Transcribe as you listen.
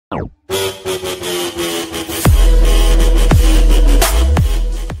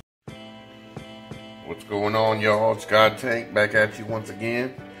y'all? It's God Tank back at you once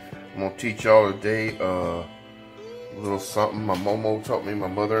again. I'm gonna teach y'all today a little something. My Momo taught me, my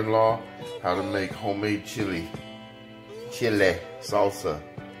mother-in-law, how to make homemade chili, salsa,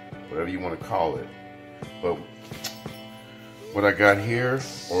 whatever you want to call it. But what I got here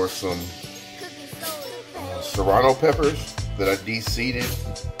are some serrano peppers that I de-seeded,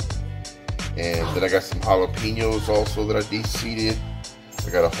 and then I got some jalapenos also that I de-seeded. I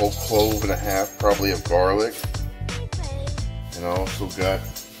got a whole clove and a half probably of garlic, and I also got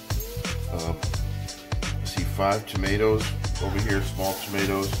see 5 tomatoes over here, small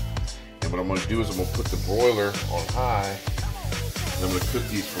tomatoes. And what I'm going to do is I'm going to put the broiler on high, and I'm going to cook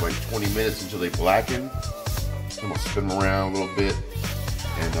these for like 20 minutes until they blacken. I'm going to spin them around a little bit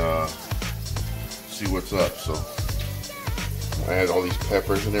and see what's up. So I add all these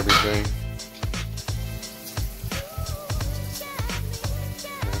peppers and everything.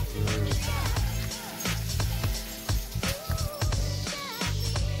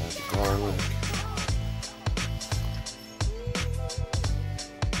 Garlic.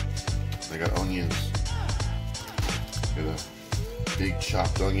 I got onions. Got a big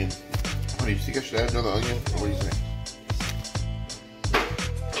chopped onion. Honey, do you think I should add another onion? Or what do you think?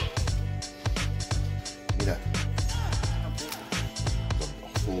 Yeah.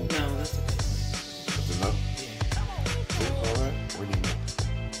 No, that's okay. That's enough? Yeah. See, all that? Or do you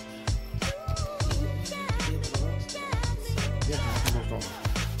need more? Yeah, I can roast all that.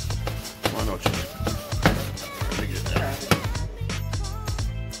 I know what you mean. Let me get that.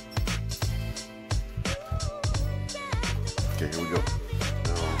 Okay, here we go.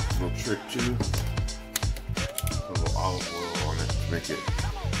 Now, a little trick too. Put a little olive oil on it to make it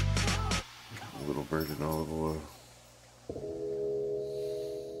a little virgin olive oil.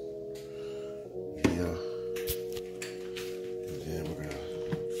 Yeah. And then we're gonna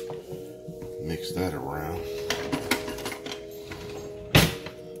mix that around.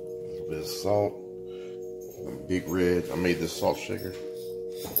 Salt, big red. I made this salt shaker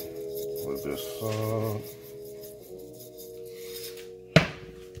with this salt.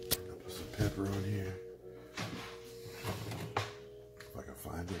 Put some pepper on here if I can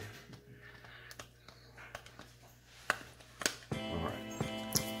find it. All right,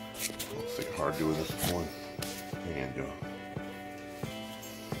 let's take hard doing this with one hand, y'all.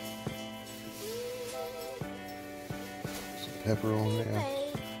 Some pepper on there.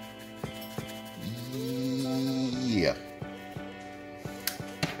 Yeah.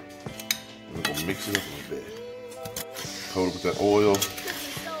 We're gonna mix it up a little bit. Coat it with that oil,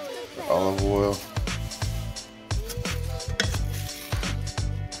 the olive oil.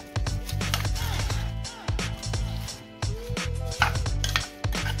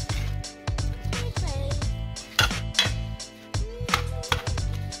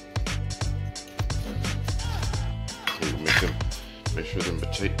 So make sure them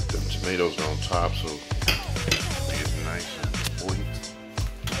tomatoes are on top, so make it nice and moist.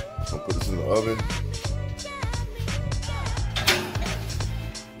 So I'll put this in the oven.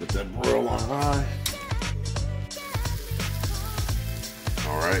 Let that broil on high.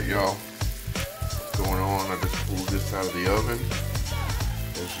 Alright, y'all. What's going on? I just pulled this out of the oven.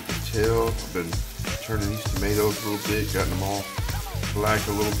 As you can tell, I've been turning these tomatoes a little bit, gotten them all black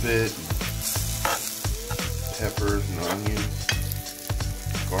a little bit. Peppers and onions,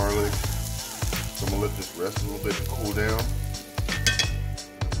 garlic. So I'm gonna let this rest a little bit and cool down.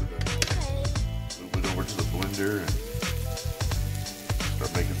 Move it over to the blender and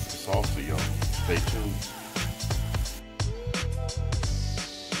start making some salsa, y'all. Stay tuned.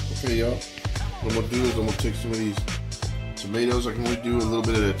 Okay, y'all. What I'm gonna do is I'm gonna take some of these tomatoes. I can only do a little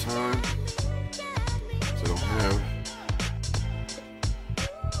bit at a time, so I don't have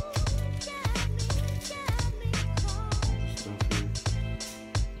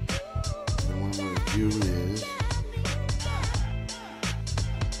do is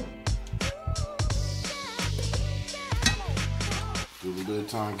do a little bit of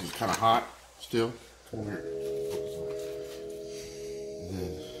time because it's kind of hot still. Come here. And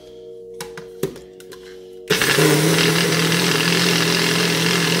then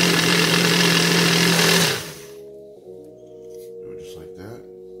do it just like that.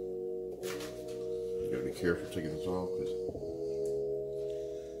 You gotta be careful taking this off because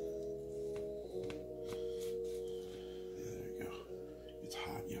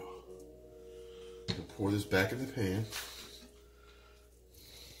pour this back in the pan.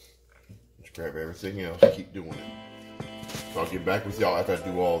 Just grab everything else, keep doing it. So I'll get back with y'all after I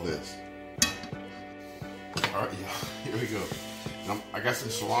do all this. Alright, yeah, here we go. Now, I got some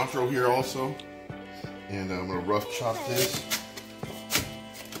cilantro here also. And I'm gonna rough chop this.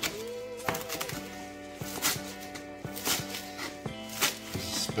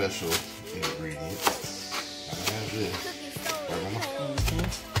 special ingredient. I have this. Right, Mama?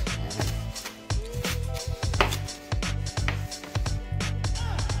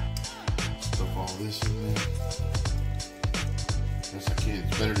 Stuff all this in there. Yes, I can.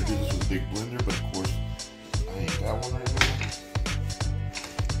 It's better to do this with a big blender, but of course, I ain't got one right now.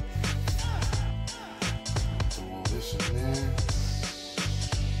 Throw all this in there.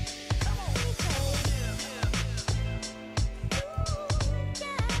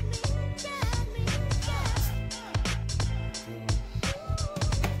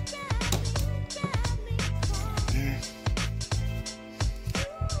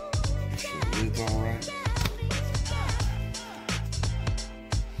 Alright.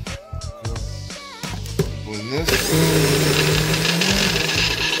 Blend this.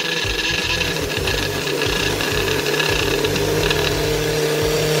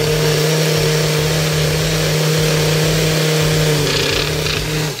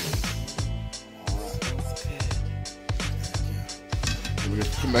 We're going to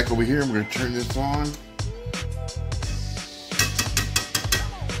come back over here and we're going to turn this on.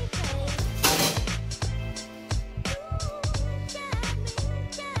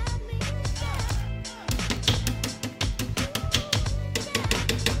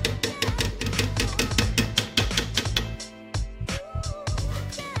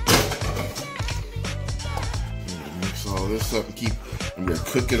 All this up and I'm gonna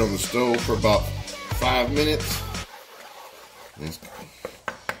cook it on the stove for about 5 minutes.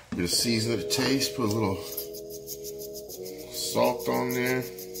 Get a season of the taste, put a little salt on there.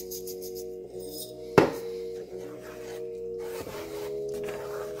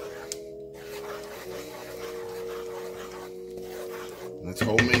 That's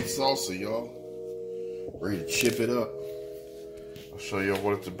homemade salsa, y'all. Ready to chip it up. I'll show y'all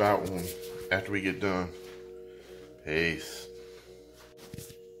what it's about after we get done. Peace.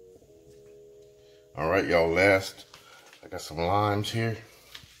 Alright, y'all, last, I got some limes here.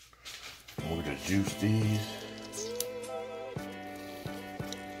 We're gonna juice these.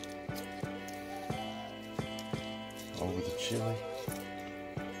 Over the chili.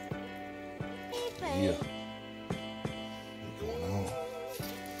 Yeah. What's going on?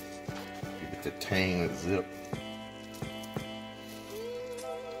 Give it the tang and zip.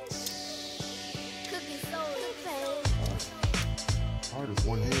 Hard with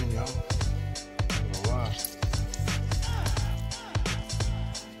one hand, y'all. I don't know why.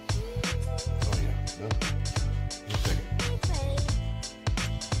 Oh yeah, done. Just a second.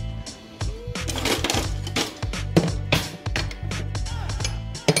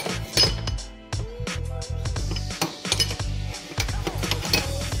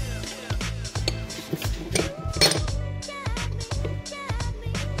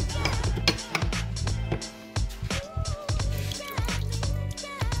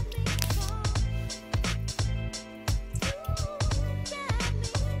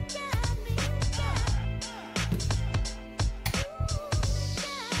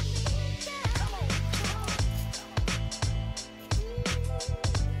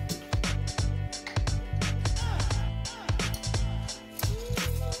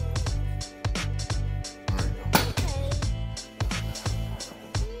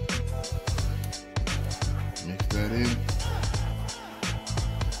 Mix that in.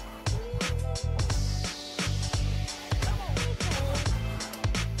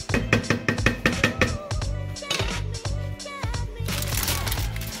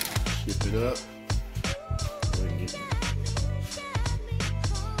 Skip it up. Here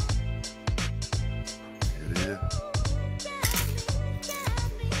it is.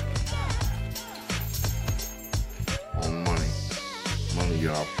 On money. Money,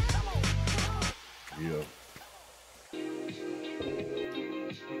 y'all. Yeah.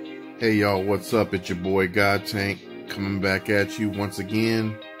 Hey y'all, what's up? It's your boy God Tank coming back at you once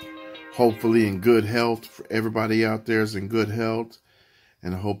again. Hopefully in good health. For everybody out there is in good health.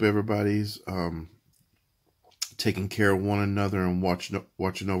 And I hope everybody's taking care of one another and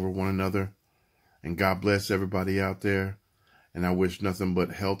watching over one another. And God bless everybody out there. And I wish nothing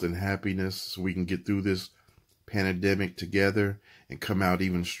but health and happiness so we can get through this pandemic together and come out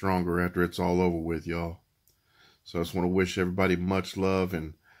even stronger after it's all over with, y'all. So I just want to wish everybody much love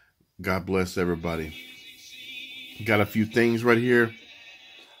and God bless everybody. Got a few things right here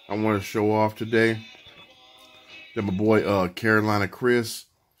I want to show off today that my boy Carolina Chris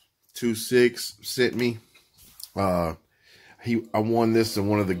 26 sent me. I won this in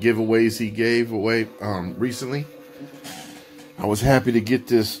one of the giveaways he gave away recently. I was happy to get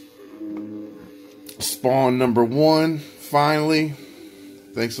this Spawn #1 finally.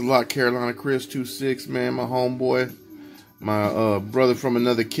 Thanks a lot, Carolina Chris 26, man, my homeboy. My brother from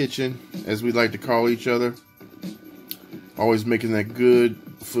another kitchen, as we like to call each other. Always making that good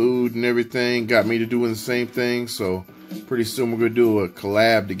food and everything. Got me to doing the same thing. So pretty soon we're going to do a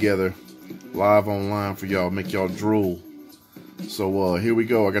collab together. Live online for y'all. Make y'all drool. So here we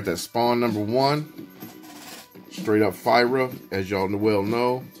go. I got that Spawn number 1. Straight up FIRA, as y'all well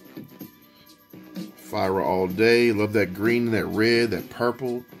know. FIRA all day. Love that green and that red, that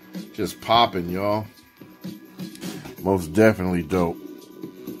purple. Just popping, y'all. Most definitely dope.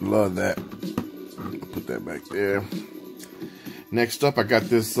 Love that. Put that back there. Next up, I got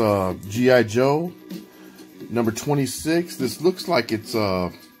this G.I. Joe number 26. This looks like it's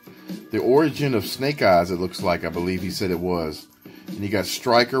the origin of Snake Eyes, it looks like. I believe he said it was. And you got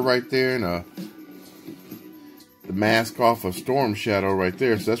Stryker right there and the mask off of Storm Shadow right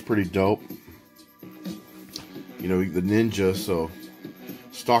there. So that's pretty dope. You know, the ninja. So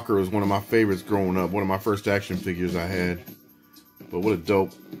Stalker was one of my favorites growing up. One of my first action figures I had. But what a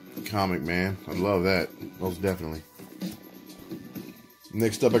dope comic, man. I love that. Most definitely.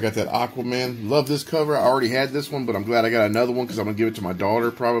 Next up, I got that Aquaman. Love this cover. I already had this one, but I'm glad I got another one because I'm going to give it to my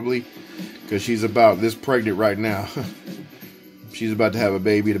daughter probably. Because she's about this pregnant right now. She's about to have a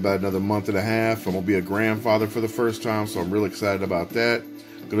baby in about another month and a half. I'm going to be a grandfather for the first time, so I'm really excited about that.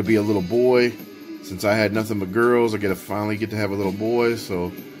 Going to be a little boy. Since I had nothing but girls, I finally get to have a little boy.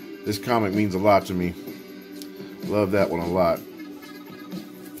 So this comic means a lot to me. Love that one a lot.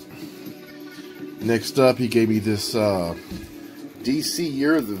 Next up, he gave me this DC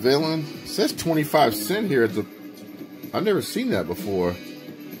Year of the Villain. It says 25 cents here at the... I've never seen that before.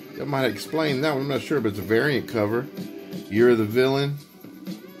 That might explain that one. I'm not sure, but it's a variant cover. Year of the Villain.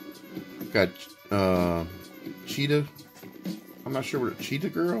 Got Cheetah. I'm not sure what Cheetah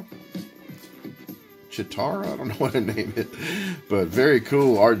Girl. Chitara? I don't know what to name it. But very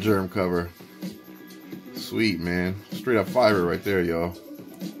cool art germ cover. Sweet, man. Straight up FIRA right there, y'all.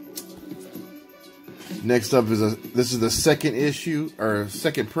 Next up is this is the second issue or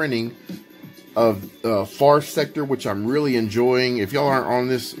second printing of Far Sector, which I'm really enjoying. If y'all aren't on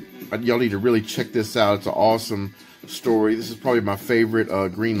this, y'all need to really check this out. It's an awesome story. This is probably my favorite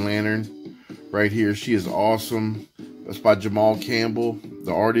Green Lantern right here. She is awesome. That's by Jamal Campbell.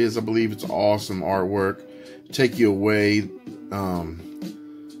 The art is, I believe, it's awesome artwork. Take You Away.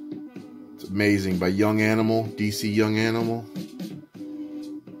 It's amazing by Young Animal, DC Young Animal.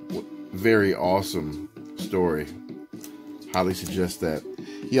 Very awesome story. Highly suggest that.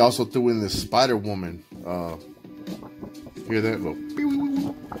 He also threw in this Spider Woman. Hear that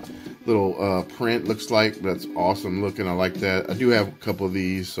little print? Looks like that's awesome looking. I like that. I do have a couple of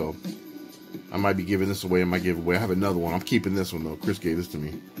these, so I might be giving this away in my giveaway. I have another one. I'm keeping this one though. Chris gave this to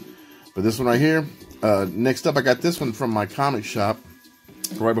me. But this one right here. Next up, I got this one from my comic shop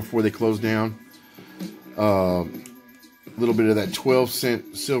right before they closed down. A little bit of that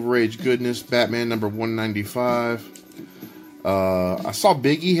 12-cent Silver Age goodness. Batman number 195. I saw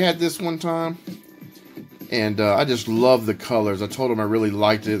Biggie had this one time. And I just love the colors. I told him I really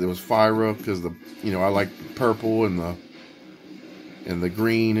liked it. It was FIRA because I like purple and the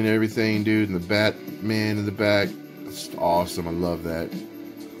green and everything, dude. And the Batman in the back. It's awesome. I love that.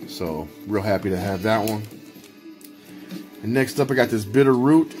 So, real happy to have that one. And next up, I got this Bitter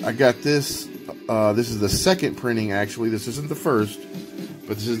Root. I got this. This is the second printing, actually. This isn't the first,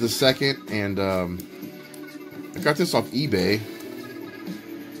 but this is the second. And I got this off eBay.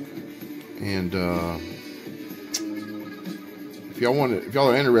 And if y'all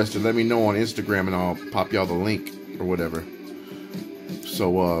are interested, let me know on Instagram, and I'll pop y'all the link or whatever.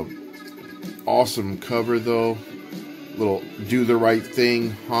 So, awesome cover though. Little Do the Right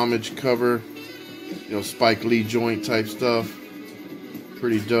Thing homage cover. Spike Lee joint type stuff.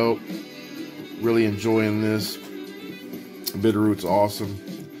 Pretty dope. Really enjoying this. Bitterroot's awesome.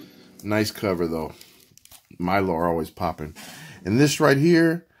 Nice cover though. Milo are always popping. And this right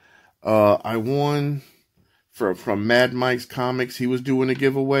here, I won from Mad Mike's Comics. He was doing a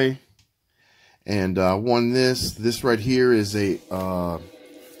giveaway. And I won this. This right here is a I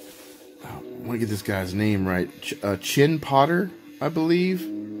want to get this guy's name right. Chin Potter, I believe.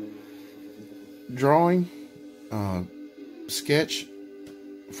 Drawing. Sketch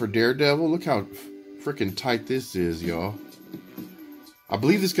for Daredevil. Look how freaking tight this is, y'all. I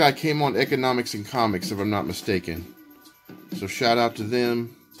believe this guy came on Economics and Comics, if I'm not mistaken. So shout out to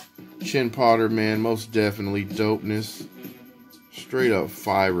them. Chin Potter, man, most definitely dopeness. Straight up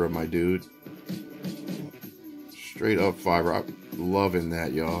FIRA, my dude. Straight up FIRA. I'm loving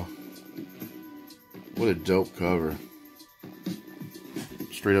that, y'all. What a dope cover.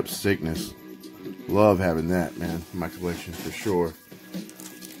 Straight up sickness. Love having that, man, in my collection for sure.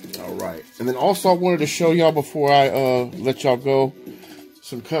 All right. And then also I wanted to show y'all before I let y'all go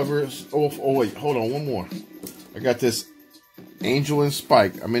some covers. Oh, wait, hold on, one more. I got this Angel and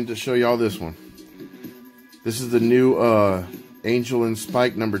Spike. I meant to show y'all this one. This is the new Angel and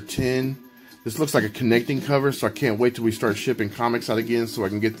Spike number 10. This looks like a connecting cover, so I can't wait till we start shipping comics out again so I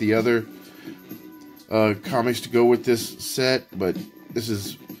can get the other comics to go with this set. But this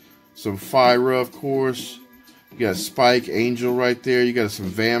is some FIRA, of course. You got Spike, Angel right there. You got some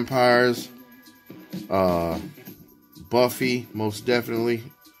vampires. Buffy, most definitely.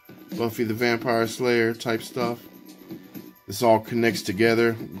 Buffy the Vampire Slayer type stuff. This all connects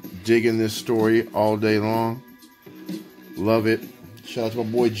together. Digging this story all day long. Love it. Shout out to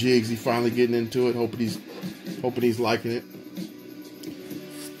my boy Jigs. He finally getting into it. Hoping he's liking it.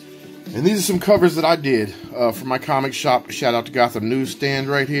 And these are some covers that I did for my comic shop. Shout out to Gotham Newsstand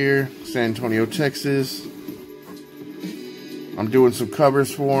right here, San Antonio, Texas. I'm doing some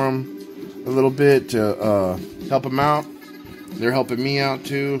covers for them a little bit to help them out. They're helping me out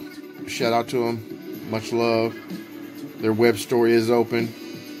too. Shout out to them. Much love. Their web store is open.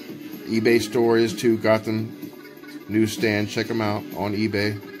 eBay store is too. Gotham Newsstand. Check them out on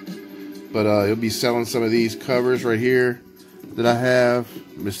eBay. But he'll be selling some of these covers right here that I have.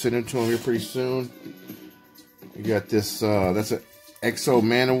 I'm gonna send it to him here pretty soon. You got this. That's an Exo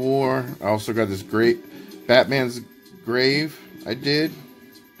Man of War. I also got this great Batman's Grave. I did.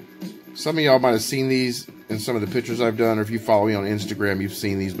 Some of y'all might have seen these in some of the pictures I've done, or if you follow me on Instagram, you've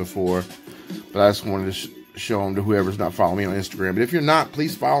seen these before. But I just wanted to show them to whoever's not following me on Instagram. But if you're not,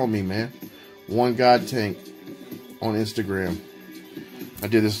 please follow me, man. One God Tank on Instagram. I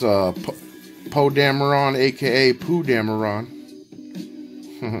did this Poe Dameron, aka Pooh Dameron.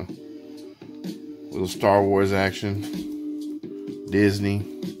 Little Star Wars action. Disney.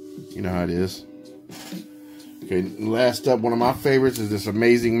 You know how it is. Okay, last up, one of my favorites is this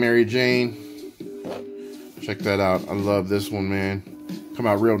Amazing Mary Jane. Check that out. I love this one, man. Come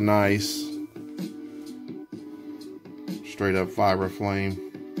out real nice. Straight up FIRA flame.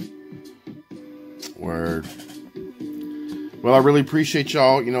 Word. Well, I really appreciate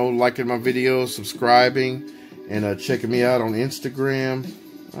y'all, liking my videos, subscribing, and checking me out on Instagram.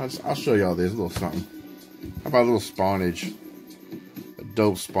 I'll show y'all this, a little something. How about a little spawnage? A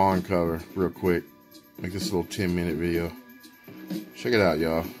dope spawn cover, real quick. Make this a little 10-minute video. Check it out,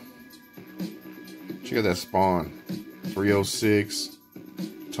 y'all. Check out that spawn. 306.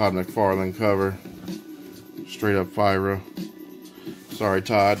 Todd McFarlane cover. Straight up FIRA. Sorry,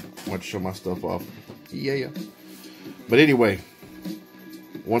 Todd. I want to show my stuff off. Yeah. But anyway,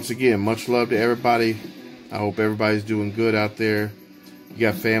 once again, much love to everybody. I hope everybody's doing good out there. You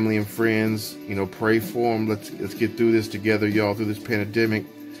got family and friends. Pray for them. Let's get through this together, y'all, through this pandemic.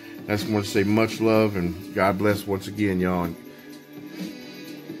 I just want to say much love and God bless once again, y'all. And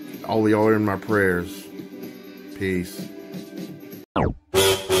all of y'all are in my prayers. Peace.